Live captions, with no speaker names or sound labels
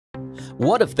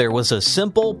What if there was a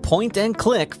simple point and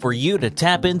click for you to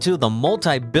tap into the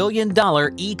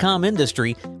multi-billion-dollar e-com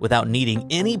industry without needing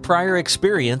any prior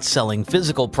experience selling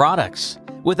physical products,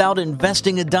 without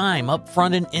investing a dime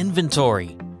upfront in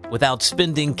inventory, without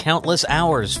spending countless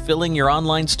hours filling your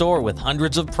online store with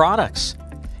hundreds of products,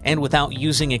 and without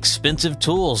using expensive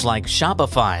tools like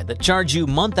Shopify that charge you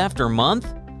month after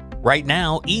month? Right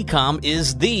now, Ecom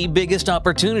is the biggest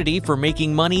opportunity for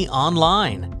making money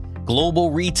online.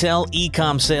 Global retail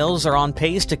Ecom sales are on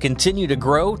pace to continue to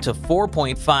grow to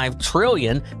 $4.5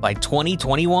 trillion by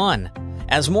 2021.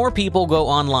 As more people go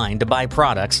online to buy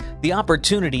products, the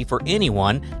opportunity for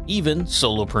anyone, even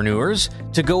solopreneurs,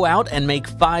 to go out and make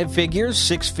 5 figures,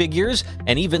 6 figures,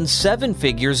 and even 7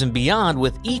 figures and beyond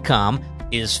with Ecom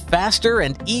is faster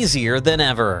and easier than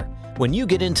ever. When you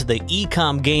get into the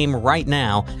Ecom game right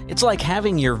now, it's like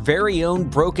having your very own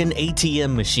broken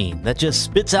ATM machine that just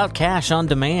spits out cash on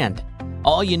demand.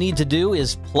 All you need to do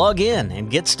is plug in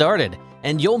and get started,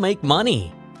 and you'll make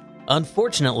money.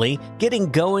 Unfortunately,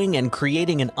 getting going and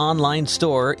creating an online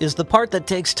store is the part that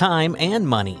takes time and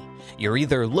money. You're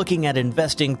either looking at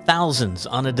investing thousands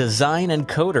on a design and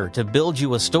coder to build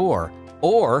you a store,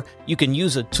 or you can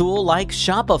use a tool like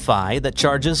Shopify that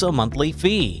charges a monthly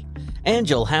fee. And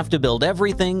you'll have to build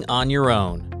everything on your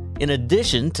own, in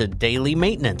addition to daily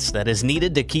maintenance that is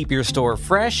needed to keep your store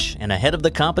fresh and ahead of the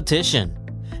competition.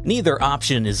 Neither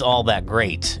option is all that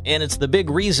great, and it's the big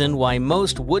reason why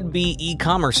most would-be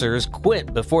e-commercers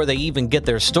quit before they even get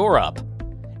their store up.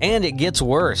 And it gets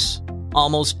worse.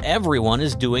 Almost everyone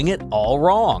is doing it all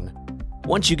wrong.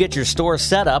 Once you get your store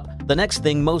set up, the next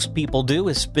thing most people do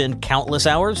is spend countless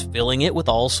hours filling it with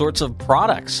all sorts of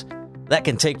products. That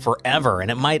can take forever,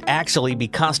 and it might actually be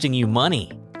costing you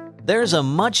money. There's a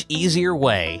much easier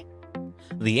way.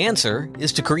 The answer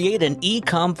is to create an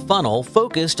e-com funnel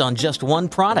focused on just one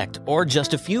product or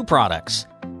just a few products.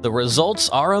 The results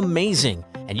are amazing,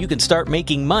 and you can start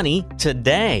making money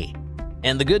today.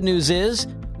 And the good news is,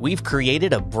 we've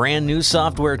created a brand new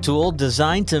software tool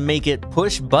designed to make it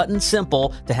push-button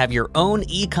simple to have your own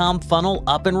e-com funnel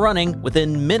up and running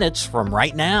within minutes from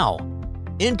right now.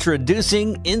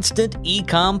 Introducing Instant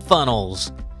Ecom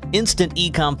Funnels. Instant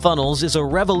Ecom Funnels is a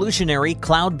revolutionary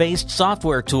cloud-based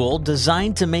software tool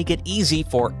designed to make it easy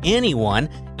for anyone,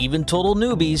 even total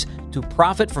newbies, to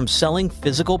profit from selling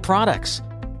physical products.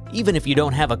 Even if you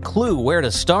don't have a clue where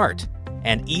to start,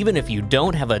 and even if you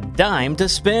don't have a dime to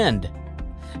spend.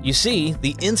 You see,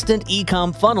 the Instant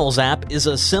Ecom Funnels app is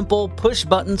a simple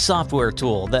push-button software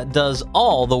tool that does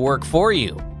all the work for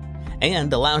you,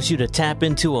 and allows you to tap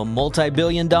into a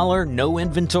multi-billion-dollar, no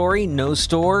inventory, no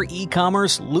store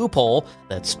e-commerce loophole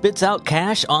that spits out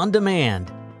cash on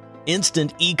demand.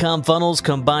 Instant Ecom Funnels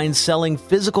combines selling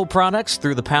physical products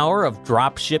through the power of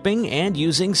drop shipping and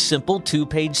using simple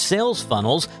 2-page sales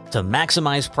funnels to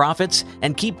maximize profits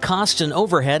and keep costs and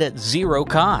overhead at zero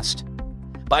cost.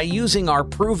 By using our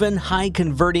proven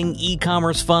high-converting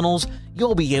e-commerce funnels,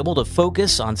 you'll be able to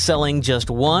focus on selling just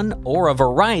one or a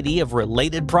variety of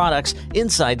related products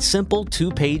inside simple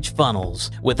 2-page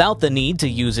funnels, without the need to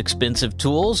use expensive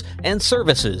tools and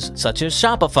services such as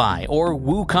Shopify or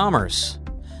WooCommerce.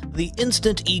 The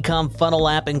Instant Ecom Funnel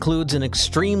app includes an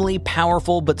extremely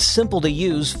powerful but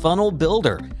simple-to-use funnel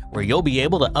builder, where you'll be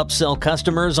able to upsell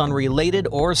customers on related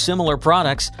or similar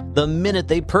products the minute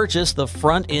they purchase the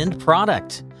front-end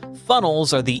product.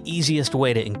 Funnels are the easiest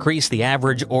way to increase the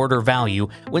average order value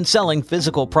when selling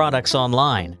physical products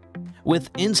online. With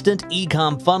Instant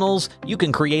Ecom Funnels, you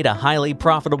can create a highly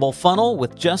profitable funnel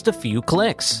with just a few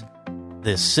clicks.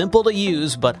 This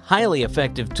simple-to-use but highly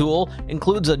effective tool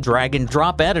includes a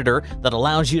drag-and-drop editor that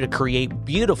allows you to create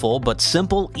beautiful but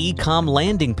simple e-com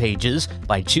landing pages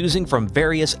by choosing from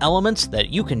various elements that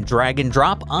you can drag and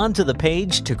drop onto the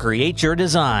page to create your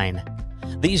design.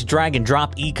 These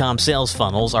drag-and-drop e-com sales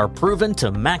funnels are proven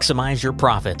to maximize your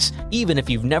profits, even if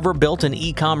you've never built an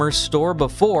e-commerce store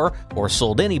before or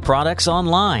sold any products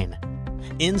online.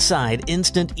 Inside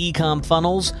Instant Ecom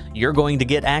Funnels, you're going to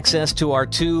get access to our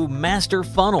 2 master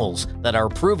funnels that are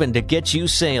proven to get you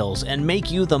sales and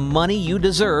make you the money you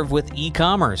deserve with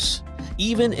e-commerce,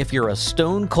 even if you're a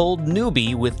stone-cold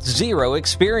newbie with zero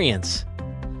experience.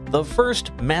 The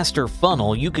first master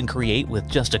funnel you can create with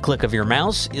just a click of your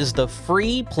mouse is the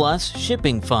Free Plus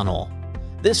Shipping Funnel.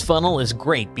 This funnel is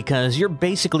great because you're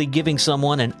basically giving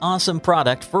someone an awesome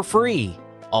product for free.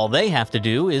 All they have to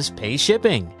do is pay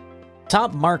shipping.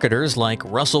 Top marketers like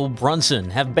Russell Brunson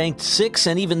have banked 6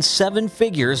 and even 7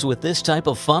 figures with this type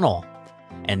of funnel.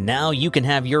 And now you can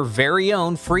have your very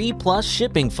own Free Plus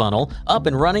Shipping funnel up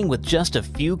and running with just a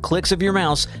few clicks of your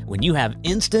mouse when you have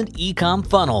Instant Ecom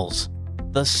Funnels.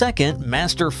 The second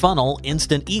master funnel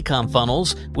instant ecom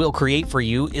funnels we'll create for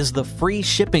you is the free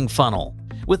shipping funnel.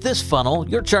 With this funnel,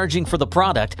 you're charging for the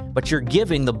product, but you're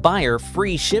giving the buyer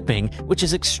free shipping, which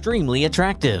is extremely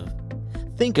attractive.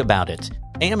 Think about it.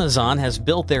 Amazon has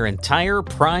built their entire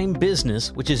Prime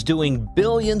business, which is doing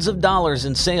billions of dollars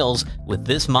in sales with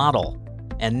this model.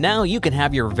 And now you can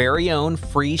have your very own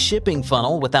free shipping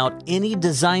funnel without any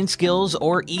design skills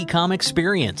or ecom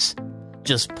experience.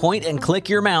 Just point and click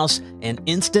your mouse, and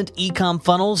Instant Ecom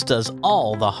Funnels does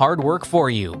all the hard work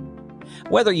for you.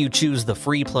 Whether you choose the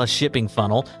free plus shipping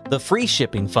funnel, the free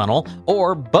shipping funnel,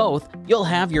 or both, you'll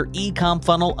have your ecom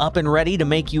funnel up and ready to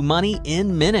make you money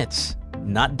in minutes.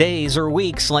 Not days or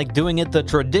weeks like doing it the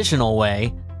traditional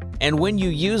way. And when you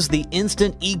use the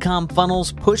Instant Ecom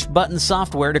Funnels push-button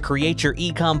software to create your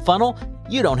ecom funnel,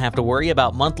 you don't have to worry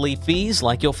about monthly fees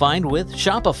like you'll find with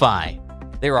Shopify.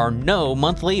 There are no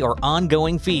monthly or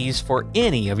ongoing fees for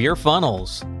any of your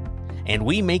funnels. And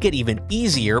we make it even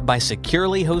easier by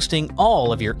securely hosting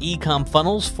all of your ecom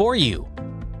funnels for you.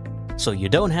 So you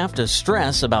don't have to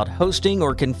stress about hosting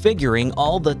or configuring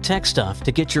all the tech stuff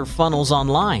to get your funnels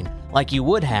online like you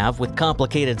would have with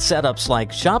complicated setups like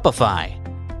Shopify.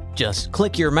 Just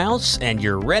click your mouse and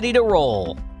you're ready to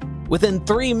roll. Within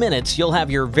 3 minutes, you'll have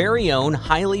your very own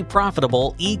highly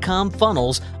profitable ecom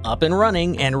funnels up and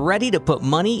running and ready to put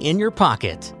money in your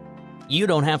pocket. You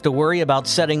don't have to worry about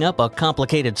setting up a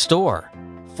complicated store,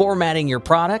 formatting your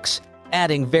products,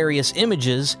 adding various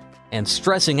images, and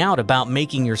stressing out about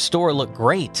making your store look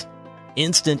great.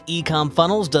 Instant Ecom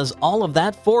Funnels does all of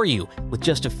that for you with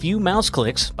just a few mouse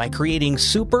clicks by creating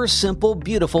super simple,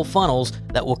 beautiful funnels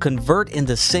that will convert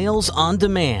into sales on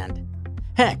demand.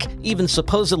 Heck, even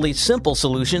supposedly simple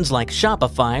solutions like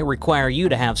Shopify require you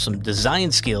to have some design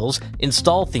skills,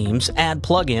 install themes, add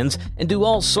plugins, and do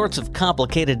all sorts of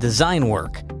complicated design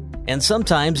work. And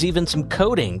sometimes even some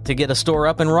coding to get a store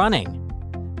up and running.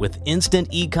 With Instant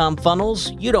Ecom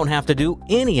Funnels, you don't have to do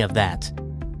any of that.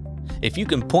 If you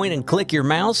can point and click your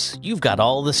mouse, you've got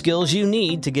all the skills you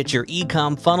need to get your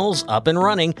ecom funnels up and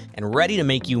running and ready to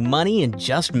make you money in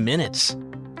just minutes.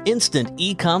 Instant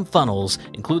Ecom Funnels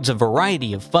includes a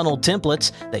variety of funnel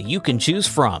templates that you can choose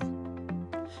from.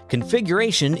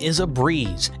 Configuration is a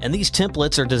breeze, and these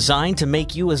templates are designed to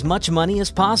make you as much money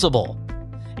as possible.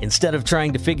 Instead of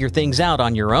trying to figure things out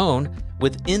on your own,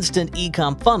 with Instant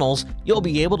Ecom Funnels, you'll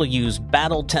be able to use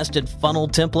battle-tested funnel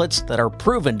templates that are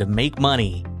proven to make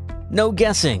money. No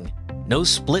guessing, no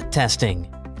split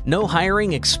testing, no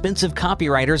hiring expensive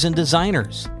copywriters and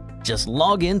designers. Just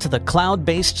log into the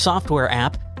cloud-based software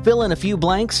app, fill in a few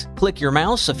blanks, click your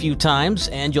mouse a few times,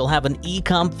 and you'll have an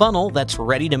ecom funnel that's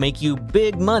ready to make you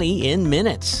big money in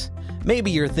minutes.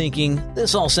 Maybe you're thinking,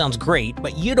 this all sounds great,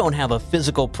 but you don't have a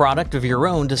physical product of your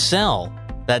own to sell.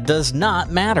 That does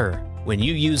not matter. When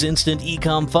you use Instant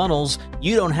Ecom Funnels,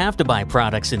 you don't have to buy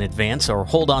products in advance or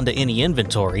hold on to any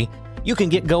inventory. You can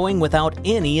get going without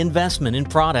any investment in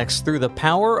products through the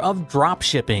power of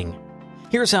dropshipping.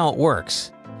 Here's how it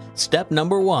works. Step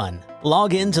number 1.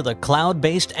 Log into the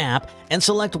cloud-based app and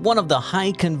select one of the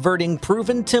high-converting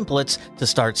proven templates to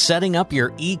start setting up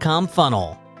your ecom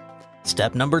funnel.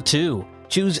 Step number 2.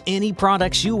 Choose any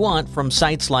products you want from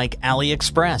sites like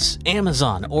Aliexpress,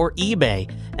 Amazon, or eBay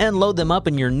and load them up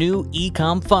in your new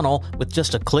ecom funnel with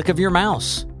just a click of your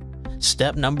mouse.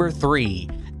 Step number 3.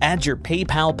 Add your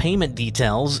PayPal payment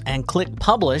details and click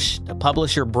Publish to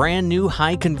publish your brand new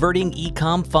high-converting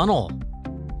ecom funnel.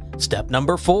 Step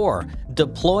number 4.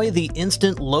 Deploy the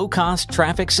instant low-cost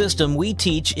traffic system we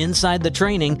teach inside the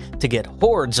training to get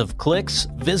hordes of clicks,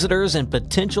 visitors, and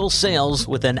potential sales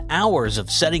within hours of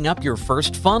setting up your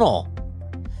first funnel.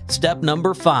 Step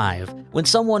number 5. When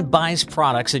someone buys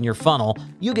products in your funnel,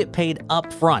 you get paid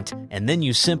upfront, and then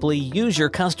you simply use your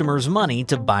customer's money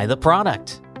to buy the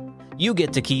product. You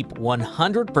get to keep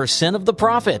 100% of the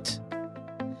profit.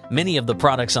 Many of the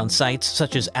products on sites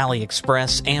such as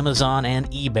Aliexpress, Amazon, and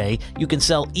eBay you can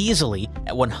sell easily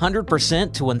at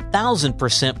 100% to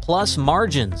 1,000% plus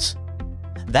margins.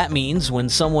 That means when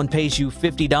someone pays you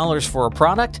 $50 for a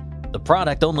product, the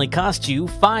product only costs you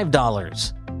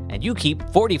 $5, and you keep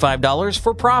 $45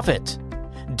 for profit.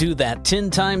 Do that 10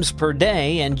 times per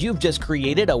day and you've just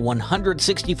created a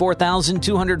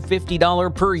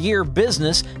 $164,250 per year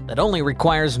business that only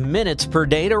requires minutes per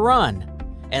day to run.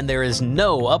 And there is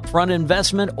no upfront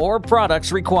investment or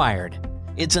products required.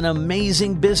 It's an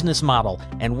amazing business model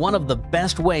and one of the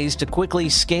best ways to quickly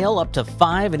scale up to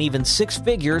 5 and even 6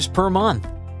 figures per month.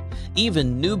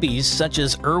 Even newbies such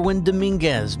as Erwin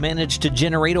Dominguez managed to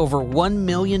generate over $1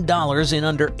 million in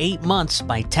under 8 months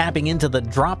by tapping into the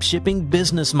dropshipping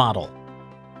business model.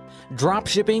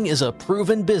 Dropshipping is a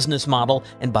proven business model,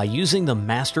 and by using the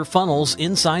master funnels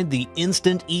inside the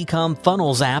Instant Ecom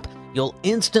Funnels app, you'll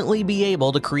instantly be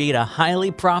able to create a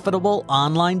highly profitable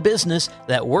online business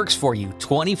that works for you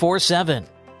 24/7.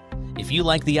 If you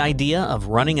like the idea of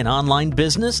running an online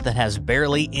business that has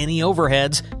barely any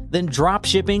overheads, then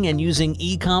dropshipping and using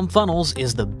Ecom Funnels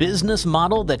is the business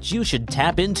model that you should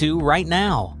tap into right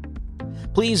now.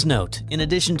 Please note, in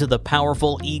addition to the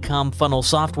powerful Ecom Funnel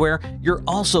software, you're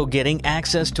also getting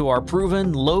access to our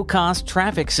proven low-cost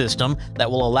traffic system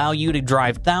that will allow you to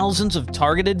drive thousands of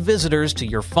targeted visitors to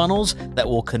your funnels that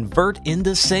will convert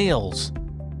into sales.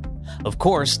 Of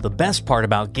course, the best part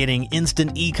about getting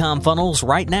Instant Ecom Funnels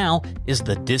right now is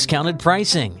the discounted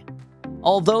pricing.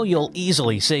 Although you'll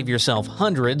easily save yourself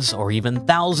hundreds or even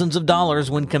thousands of dollars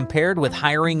when compared with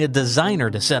hiring a designer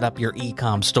to set up your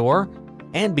ecom store,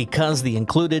 and because the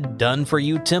included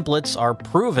done-for-you templates are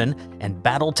proven and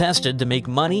battle-tested to make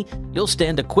money, you'll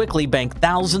stand to quickly bank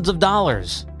thousands of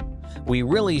dollars. We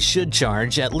really should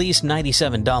charge at least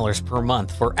 $97 per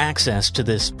month for access to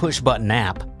this push-button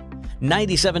app.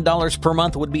 $97 per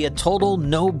month would be a total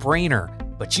no-brainer,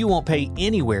 but you won't pay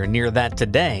anywhere near that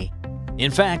today.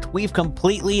 In fact, we've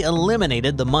completely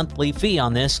eliminated the monthly fee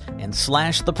on this and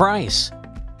slashed the price.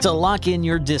 To lock in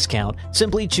your discount,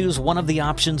 simply choose one of the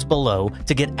options below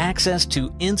to get access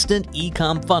to Instant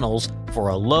Ecom Funnels for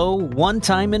a low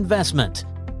one-time investment.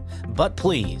 But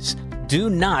please,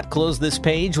 do not close this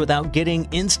page without getting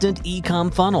Instant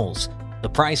Ecom Funnels. The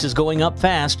price is going up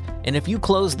fast, and if you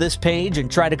close this page and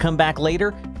try to come back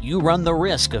later, you run the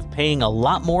risk of paying a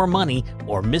lot more money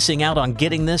or missing out on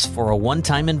getting this for a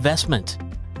one-time investment.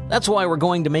 That's why we're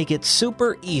going to make it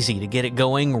super easy to get it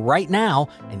going right now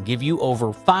and give you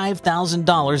over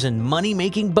 $5,000 in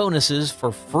money-making bonuses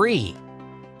for free.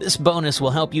 This bonus will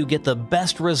help you get the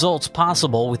best results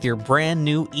possible with your brand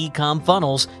new Ecom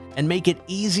Funnels and make it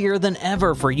easier than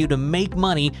ever for you to make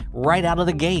money right out of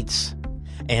the gates.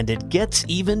 And it gets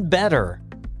even better.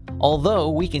 Although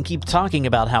we can keep talking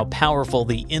about how powerful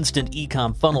the Instant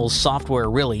Ecom Funnels software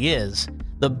really is,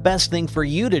 the best thing for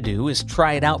you to do is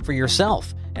try it out for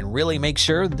yourself and really make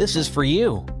sure this is for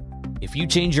you. If you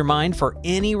change your mind for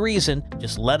any reason,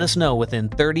 just let us know within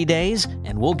 30 days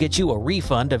and we'll get you a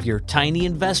refund of your tiny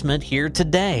investment here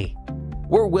today.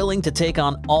 We're willing to take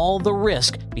on all the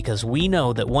risk because we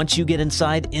know that once you get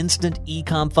inside Instant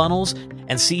Ecom Funnels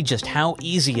and see just how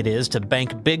easy it is to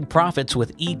bank big profits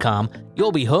with Ecom,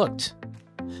 you'll be hooked.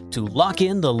 To lock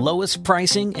in the lowest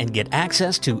pricing and get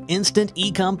access to Instant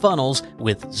Ecom Funnels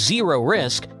with zero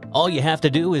risk, all you have to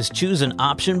do is choose an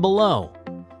option below.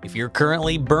 If you're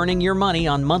currently burning your money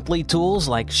on monthly tools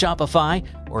like Shopify,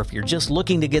 or if you're just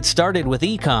looking to get started with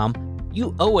Ecom,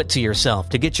 you owe it to yourself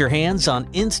to get your hands on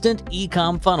Instant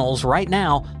Ecom Funnels right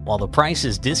now while the price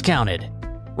is discounted.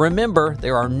 Remember,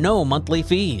 there are no monthly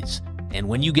fees. And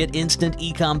when you get Instant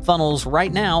Ecom Funnels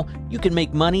right now, you can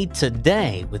make money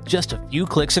today with just a few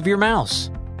clicks of your mouse.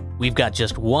 We've got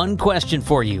just one question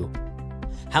for you.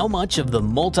 How much of the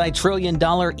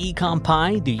multi-trillion-dollar ecom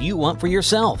pie do you want for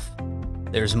yourself?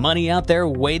 There's money out there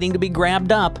waiting to be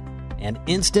grabbed up, and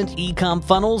Instant Ecom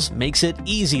Funnels makes it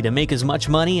easy to make as much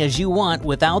money as you want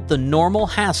without the normal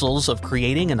hassles of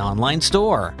creating an online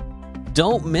store.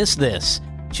 Don't miss this.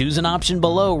 Choose an option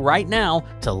below right now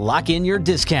to lock in your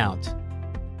discount.